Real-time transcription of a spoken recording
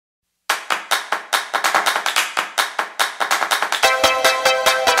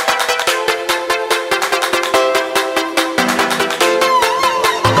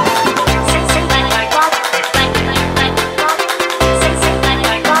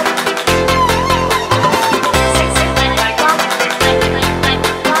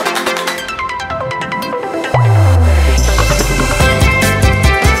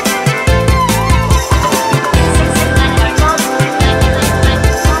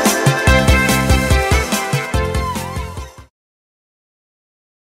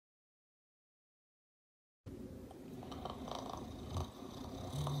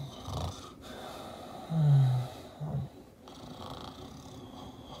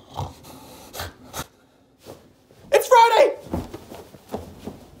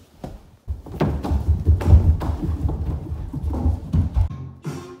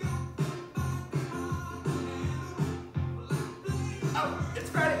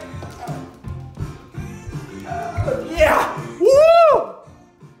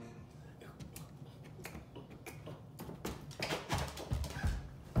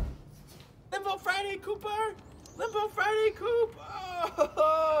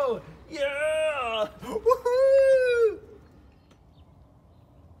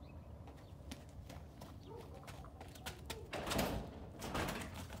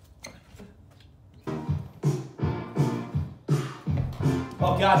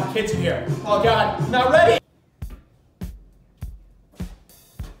Oh God, the kids are here. Oh God, I'm not ready.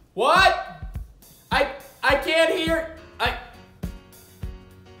 What? I can't hear.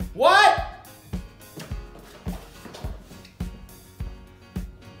 What?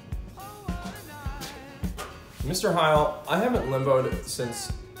 Mr. Heil, I haven't limboed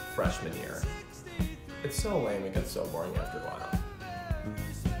since freshman year. It's so lame, it gets so boring after a while.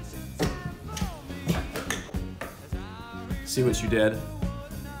 See what you did?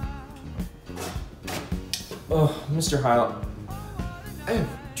 Oh, Mr. Heil, I have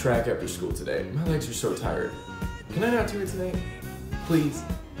track after school today. My legs are so tired. Can I not do it today? Please.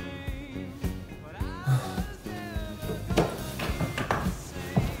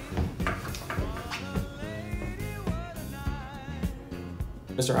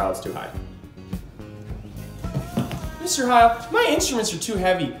 Mr. Heil, it's too high. Mr. Heil, my instruments are too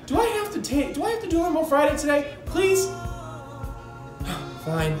heavy. Do I have to do Limbo Friday today? Please?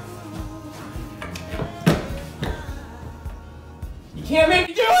 Fine. You can't make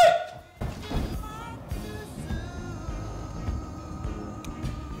me do it!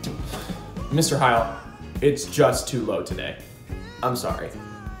 Mr. Heil, it's just too low today. I'm sorry.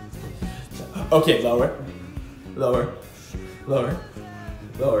 Okay, lower. Lower. Lower.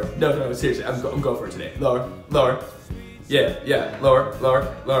 Lower. No, seriously, I'm going for it today. Lower. Lower. Yeah. Lower.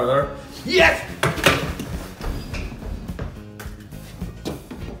 Lower. Lower. Lower. Yes!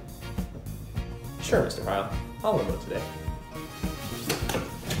 Sure, Mr. Heil. I'll limbo today.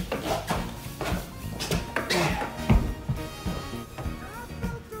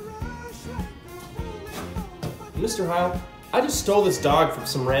 Mr. Heil, I just stole this dog from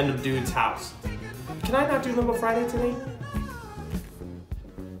some random dude's house. Can I not do Limbo Friday today?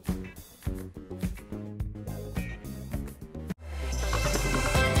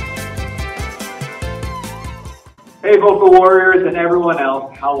 Hey Vocal Warriors and everyone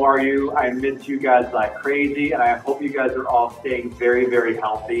else, how are you? I miss you guys like crazy and I hope you guys are all staying very, very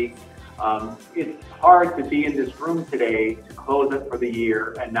healthy. It's hard to be in this room today to close it for the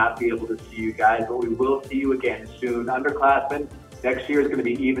year and not be able to see you guys, but we will see you again soon. Underclassmen, next year is going to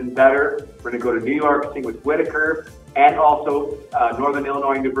be even better. We're going to go to New York, sing with Whitaker, and also Northern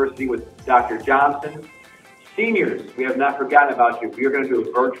Illinois University with Dr. Johnson. Seniors, we have not forgotten about you. We are going to do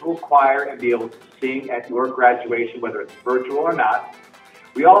a virtual choir and be able to sing at your graduation, whether it's virtual or not.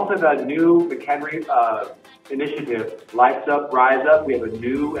 We also have a new McHenry initiative, Lights Up, Rise Up. We have a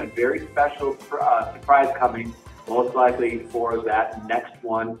new and very special surprise coming, most likely for that next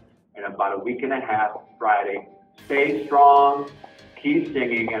one in about a week and a half, Friday. Stay strong, keep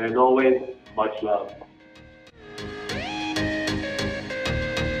singing, and as always, much love.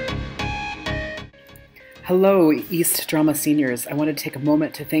 Hello, East Drama Seniors. I want to take a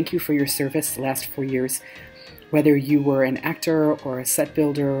moment to thank you for your service the last 4 years. Whether you were an actor or a set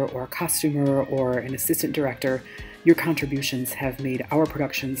builder or a costumer or an assistant director, your contributions have made our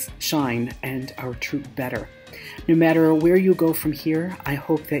productions shine and our troupe better. No matter where you go from here, I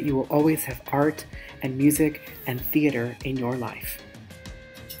hope that you will always have art and music and theater in your life.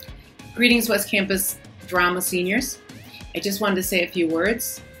 Greetings, West Campus Drama Seniors. I just wanted to say a few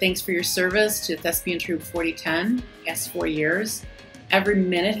words. Thanks for your service to Thespian Troupe 4010, past 4 years. Every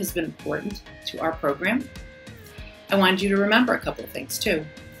minute has been important to our program. I wanted you to remember a couple of things too.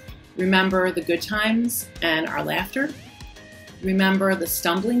 Remember the good times and our laughter. Remember the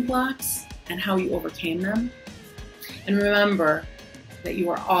stumbling blocks and how you overcame them. And remember that you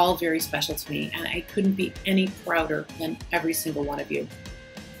are all very special to me, and I couldn't be any prouder than every single one of you.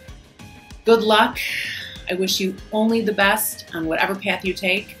 Good luck. I wish you only the best on whatever path you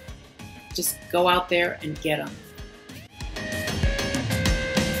take. Just go out there and get them.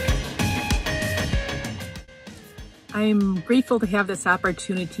 I'm grateful to have this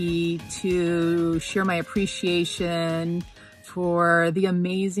opportunity to share my appreciation for the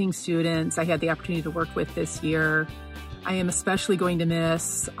amazing students I had the opportunity to work with this year. I am especially going to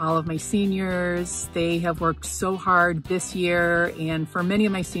miss all of my seniors. They have worked so hard this year, and for many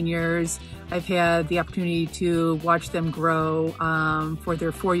of my seniors, I've had the opportunity to watch them grow for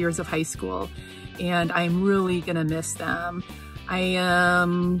their 4 years of high school, and I'm really gonna miss them. I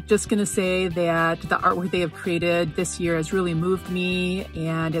am just gonna say that the artwork they have created this year has really moved me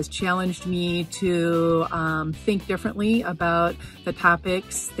and has challenged me to think differently about the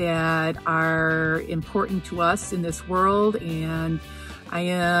topics that are important to us in this world, and I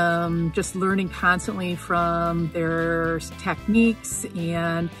am just learning constantly from their techniques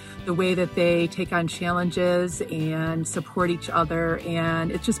and the way that they take on challenges and support each other, and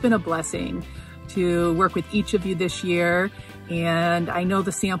it's just been a blessing to work with each of you this year. And I know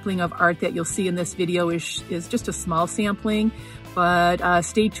the sampling of art that you'll see in this video is just a small sampling, But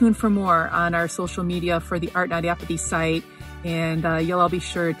stay tuned for more on our social media for the Art Not Apathy site, and you'll all be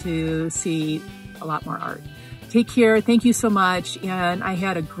sure to see a lot more art. Take care. Thank you so much. And I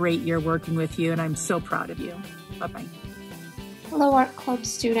had a great year working with you, and I'm so proud of you. Bye-bye. Hello, Art Club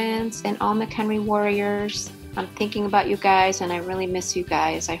students and all McHenry Warriors. I'm thinking about you guys, and I really miss you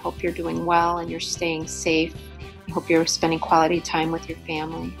guys. I hope you're doing well and you're staying safe. I hope you're spending quality time with your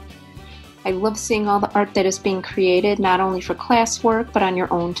family. I love seeing all the art that is being created, not only for classwork, but on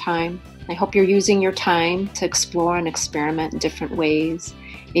your own time. I hope you're using your time to explore and experiment in different ways.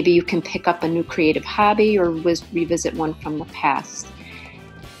 Maybe you can pick up a new creative hobby or revisit one from the past.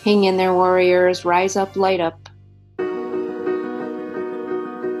 Hang in there, warriors. Rise up, light up.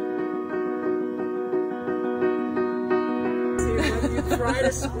 Try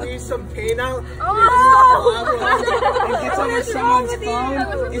to squeeze some paint out and get over someone's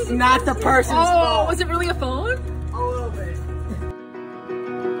phone. It's not the person's fault. Was it really a phone?